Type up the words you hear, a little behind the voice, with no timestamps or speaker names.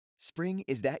Spring,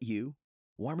 is that you?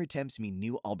 Warmer temps mean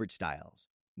new Allbirds styles.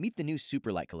 Meet the new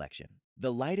Superlight collection,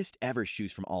 the lightest ever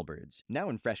shoes from Allbirds, now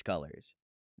in fresh colors.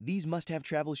 These must-have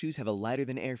travel shoes have a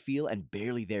lighter-than-air feel and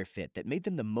barely there fit that made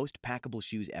them the most packable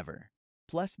shoes ever.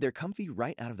 Plus, they're comfy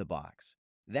right out of the box.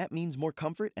 That means more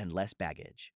comfort and less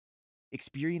baggage.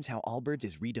 Experience how Allbirds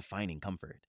is redefining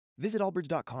comfort. Visit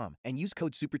allbirds.com and use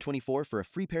code SUPER24 for a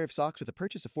free pair of socks with a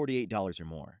purchase of $48 or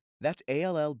more. That's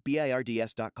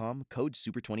ALLBIRDS.com, code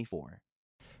SUPER24.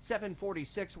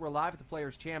 7:46, we're live at the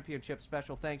Players' Championship.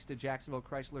 Special thanks to Jacksonville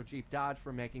Chrysler Jeep Dodge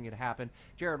for making it happen.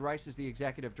 Jared Rice is the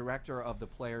executive director of the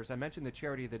Players. I mentioned the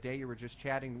charity of the day. You were just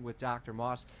chatting with Dr.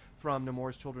 Moss from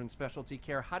Nemours Children's Specialty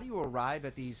Care. How do you arrive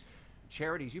at these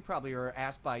charities? You probably are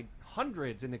asked by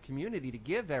hundreds in the community to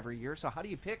give every year, so how do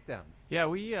you pick them? Yeah,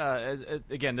 we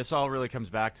again, this all really comes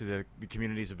back to the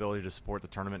community's ability to support the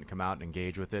tournament and come out and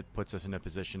engage with it. Puts us in a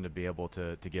position to be able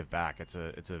to give back. It's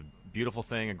a beautiful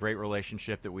thing, a great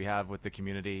relationship that we have with the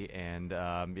community, and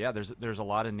yeah, there's a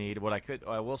lot of need. What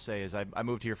I will say is I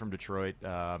moved here from Detroit,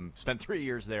 spent 3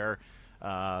 years there,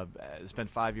 spent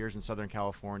 5 years in Southern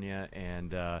California,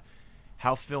 and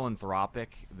how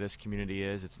philanthropic this community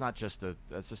is. It's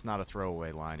just not a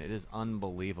throwaway line. It is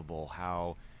unbelievable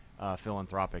how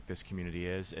philanthropic this community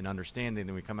is, and understanding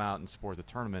that we come out and support the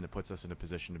tournament, it puts us in a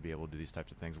position to be able to do these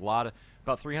types of things.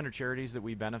 About 300 charities that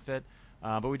we benefit,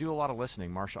 but we do a lot of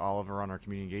listening. Marsha Oliver on our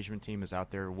community engagement team is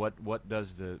out there. What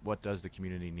does the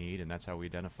community need, and that's how we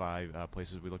identify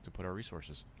places we look to put our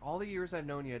resources. All the years I've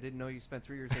known you, I didn't know you spent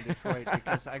 3 years in Detroit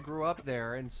because I grew up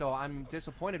there, and so I'm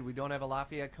disappointed we don't have a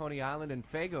Lafayette, Coney Island, and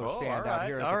Faygo stand out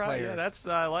here at the Players. Yeah, that's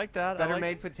I like that. Better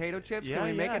made potato chips. Can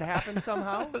we make it happen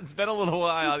somehow? It's been a little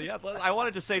while. Yeah, I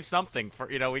wanted to save something for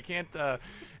we can't.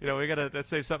 We gotta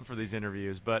save something for these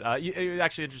interviews. But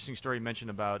actually, interesting story you mentioned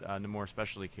about Nemours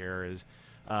Specialty Care is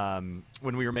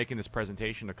when we were making this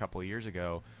presentation a couple of years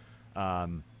ago.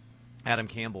 Adam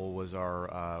Campbell was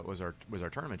our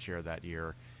tournament chair that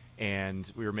year,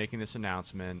 and we were making this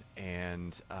announcement,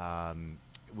 and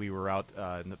we were out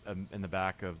in the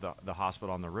back of the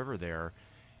hospital on the river there,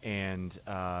 and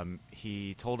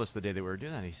he told us the day that we were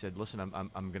doing that. He said, "Listen,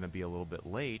 I'm going to be a little bit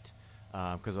late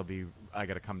because I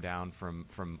got to come down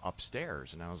from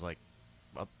upstairs." And I was like,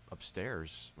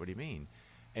 "Upstairs? What do you mean?"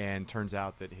 And turns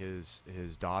out that his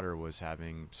daughter was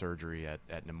having surgery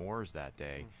at Nemours that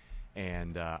day.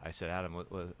 And I said, "Adam,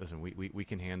 listen, we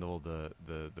can handle the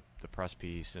press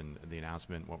piece and the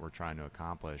announcement, what we're trying to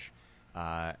accomplish."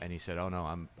 And he said, "Oh no,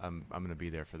 I'm going to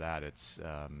be there for that. It's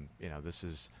this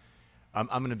is." I'm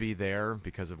going to be there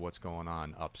because of what's going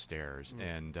on upstairs,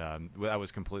 and that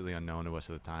was completely unknown to us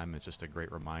at the time. It's just a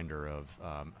great reminder of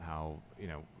how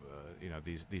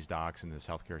these docs and this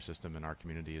healthcare system in our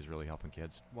community is really helping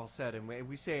kids. Well said. And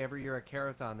we say every year at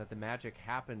Carathon that the magic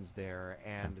happens there,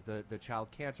 and the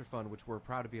Child Cancer Fund, which we're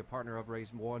proud to be a partner of,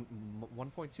 raised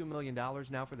 $1.2 million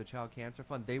now for the Child Cancer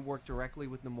Fund. They work directly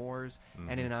with Nemours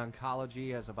and in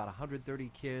oncology, as about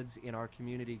 130 kids in our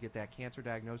community get that cancer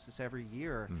diagnosis every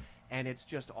year. And it's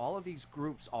just all of these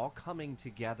groups all coming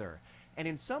together. And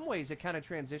in some ways, it kind of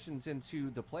transitions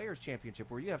into the Players'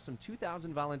 Championship, where you have some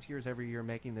 2,000 volunteers every year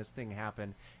making this thing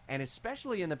happen. And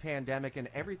especially in the pandemic and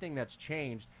everything that's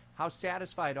changed, how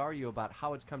satisfied are you about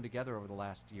how it's come together over the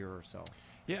last year or so?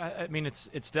 Yeah, I mean,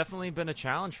 it's definitely been a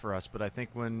challenge for us. But I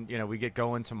think when we get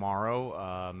going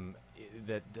tomorrow,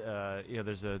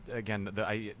 there's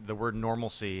the word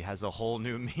normalcy has a whole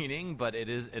new meaning, but it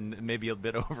is, and maybe a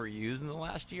bit overused in the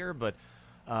last year, but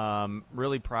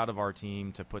really proud of our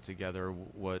team to put together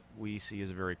what we see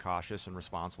as a very cautious and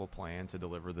responsible plan to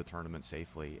deliver the tournament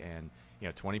safely. And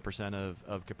 20%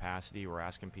 of capacity, we're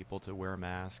asking people to wear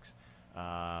masks,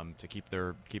 to keep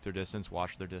their distance,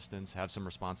 watch their distance, have some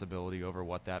responsibility over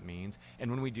what that means.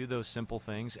 And when we do those simple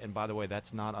things, and by the way,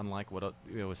 that's not unlike what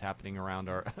was happening around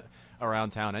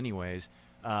around town anyways,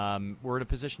 we're in a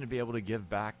position to be able to give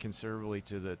back considerably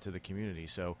to the community.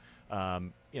 So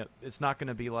it's not going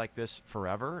to be like this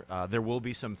forever. There will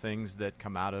be some things that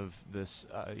come out of this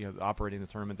operating the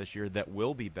tournament this year that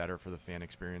will be better for the fan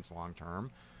experience long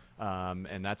term.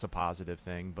 And that's a positive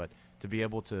thing. But to be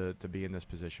able to be in this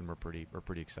position, we're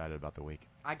pretty excited about the week.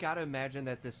 I got to imagine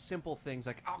that the simple things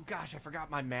like, oh gosh, I forgot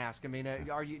my mask. I mean,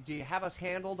 do you have us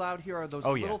handled out here? Are those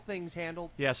little things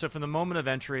handled? Yeah. So from the moment of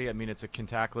entry, I mean, it's a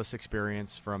contactless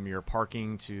experience, from your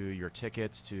parking to your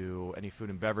tickets to any food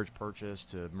and beverage purchase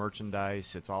to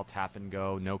merchandise. It's all tap and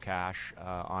go, no cash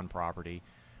on property.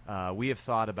 We have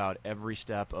thought about every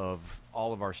step of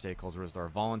all of our stakeholders, our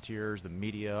volunteers, the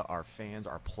media, our fans,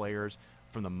 our players,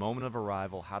 from the moment of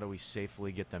arrival, how do we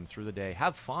safely get them through the day,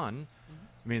 have fun.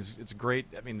 I mean, it's great.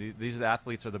 I mean, these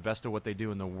athletes are the best at what they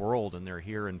do in the world, and they're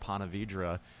here in Ponte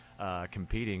Vedra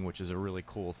competing, which is a really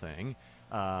cool thing.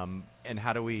 And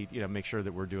how do we, make sure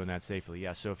that we're doing that safely?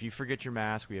 Yeah. So if you forget your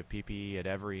mask, we have PPE at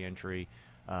every entry,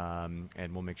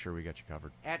 and we'll make sure we got you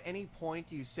covered. At any point,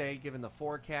 do you say, given the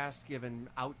forecast, given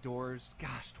outdoors,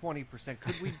 gosh, 20%,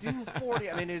 could we do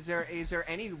 40? I mean, is there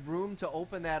any room to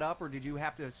open that up, or did you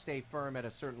have to stay firm at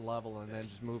a certain level and then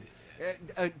just move?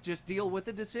 Just deal with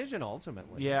the decision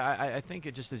ultimately. Yeah, I think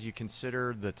it just as you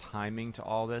consider the timing to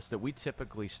all this, that we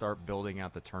typically start building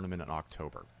out the tournament in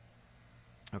October.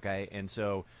 Okay, and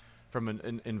so from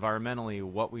environmentally,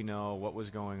 what we know, what was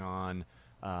going on,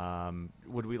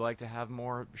 would we like to have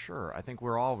more? Sure. I think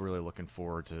we're all really looking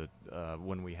forward to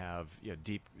when we have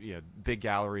deep, big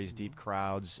galleries, deep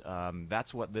crowds.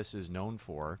 That's what this is known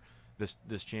for.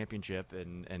 This championship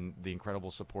and the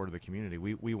incredible support of the community.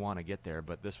 We want to get there,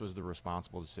 but this was the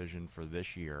responsible decision for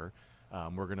this year.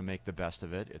 We're going to make the best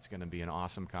of it. It's going to be an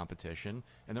awesome competition,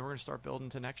 and then we're going to start building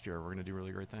to next year. We're going to do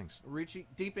really great things. Reaching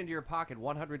deep into your pocket,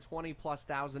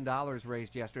 $120,000+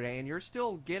 raised yesterday, and you're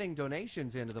still getting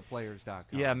donations into the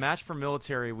players.com. Yeah, Match for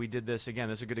Military, we did this. Again,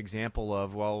 this is a good example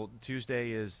of,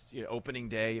 Tuesday is opening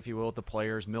day, if you will, at the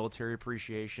Players, military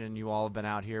appreciation. You all have been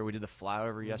out here. We did the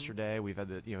flyover yesterday. We've had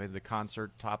the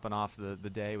concert topping off the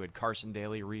day. We had Carson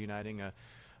Daly reuniting a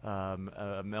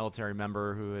military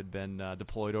member who had been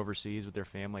deployed overseas with their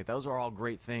family. Those are all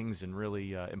great things and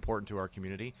really important to our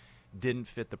community. Didn't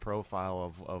fit the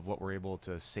profile of what we're able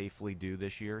to safely do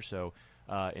this year. So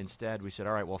instead we said,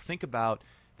 all right, well, think about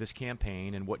this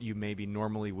campaign and what you maybe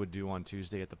normally would do on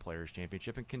Tuesday at the Players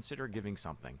Championship and consider giving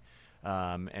something.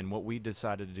 And what we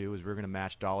decided to do is we're going to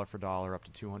match dollar for dollar up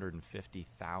to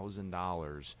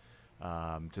 $250,000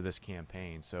 to this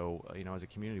campaign. So, as a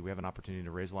community, we have an opportunity to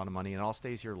raise a lot of money, and it all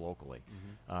stays here locally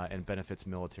and benefits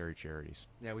military charities.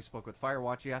 Yeah, we spoke with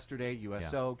Firewatch yesterday,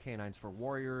 USO, Canines for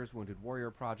Warriors, Wounded Warrior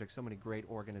Project, so many great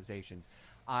organizations.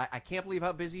 I can't believe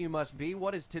how busy you must be.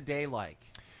 What is today like?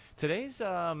 Today's,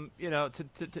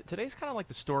 today's kind of like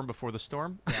the storm before the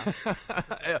storm.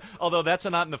 Yeah. Although that's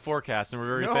not in the forecast, and we're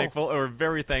very thankful. We're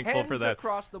very thankful for that.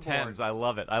 Across the board. Tens, I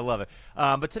love it.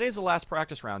 But today's the last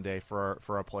practice round day for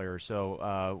our players.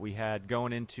 So we had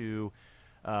going into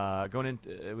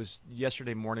it was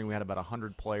yesterday morning. We had about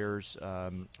 100 players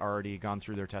already gone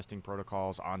through their testing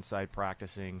protocols, on-site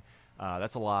practicing.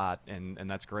 That's a lot, and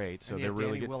that's great. So they're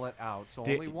really good. Danny Willett out, so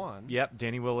only one. Yep,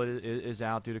 Danny Willett is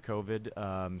out due to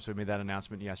COVID. So we made that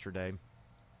announcement yesterday.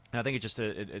 And I think it just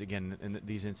again in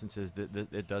these instances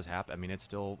that it does happen. I mean, it's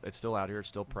still out here, it's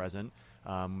still present.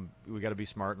 We got to be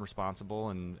smart and responsible,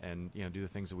 and do the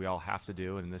things that we all have to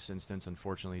do. And in this instance,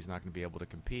 unfortunately, he's not going to be able to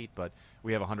compete. But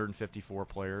we have 154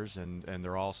 players, and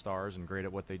they're all stars and great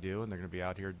at what they do, and they're going to be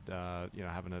out here,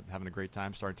 having a great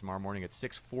time starting tomorrow morning at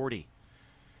 6:40.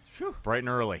 Whew. Bright and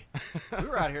early. We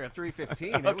were out here at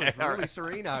 3:15. Okay, It was really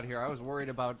serene out here. I was worried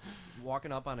about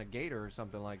walking up on a gator or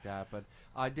something like that, but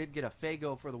I did get a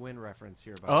Faygo for the win reference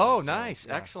here. Nice,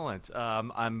 yeah. Excellent.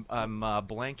 I'm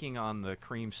blanking on the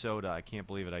cream soda. I can't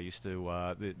believe it. I used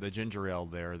to the ginger ale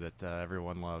there that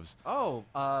everyone loves. Oh,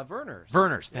 Verner's.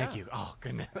 Verner's, thank you. Oh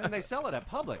goodness. And they sell it at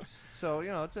Publix, so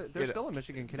there's still a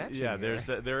Michigan connection. Yeah, here.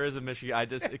 there is a Michigan. I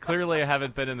just clearly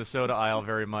haven't been in the soda aisle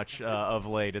very much of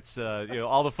late. It's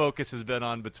all the focus has been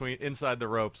on inside the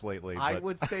ropes lately. I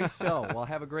would say so. Well,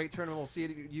 have a great tournament. We'll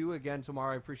see you again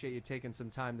tomorrow. I appreciate you taking some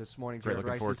time this morning. Great,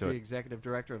 looking forward to it. The Executive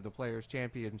Director of the Players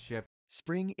Championship.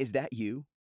 Spring, is that you?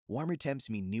 Warmer temps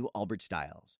mean new Allbirds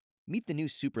styles. Meet the new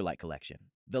Superlight collection,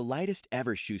 the lightest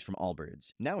ever shoes from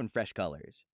Allbirds, now in fresh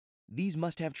colors. These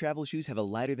must-have travel shoes have a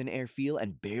lighter-than-air feel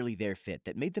and barely there fit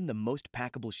that made them the most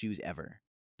packable shoes ever.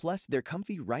 Plus, they're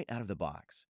comfy right out of the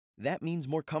box. That means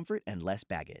more comfort and less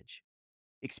baggage.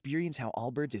 Experience how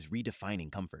Allbirds is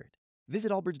redefining comfort.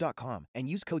 Visit allbirds.com and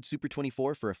use code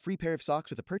SUPER24 for a free pair of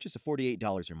socks with a purchase of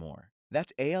 $48 or more.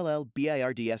 That's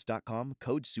ALLBIRDS.com,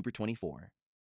 code SUPER24.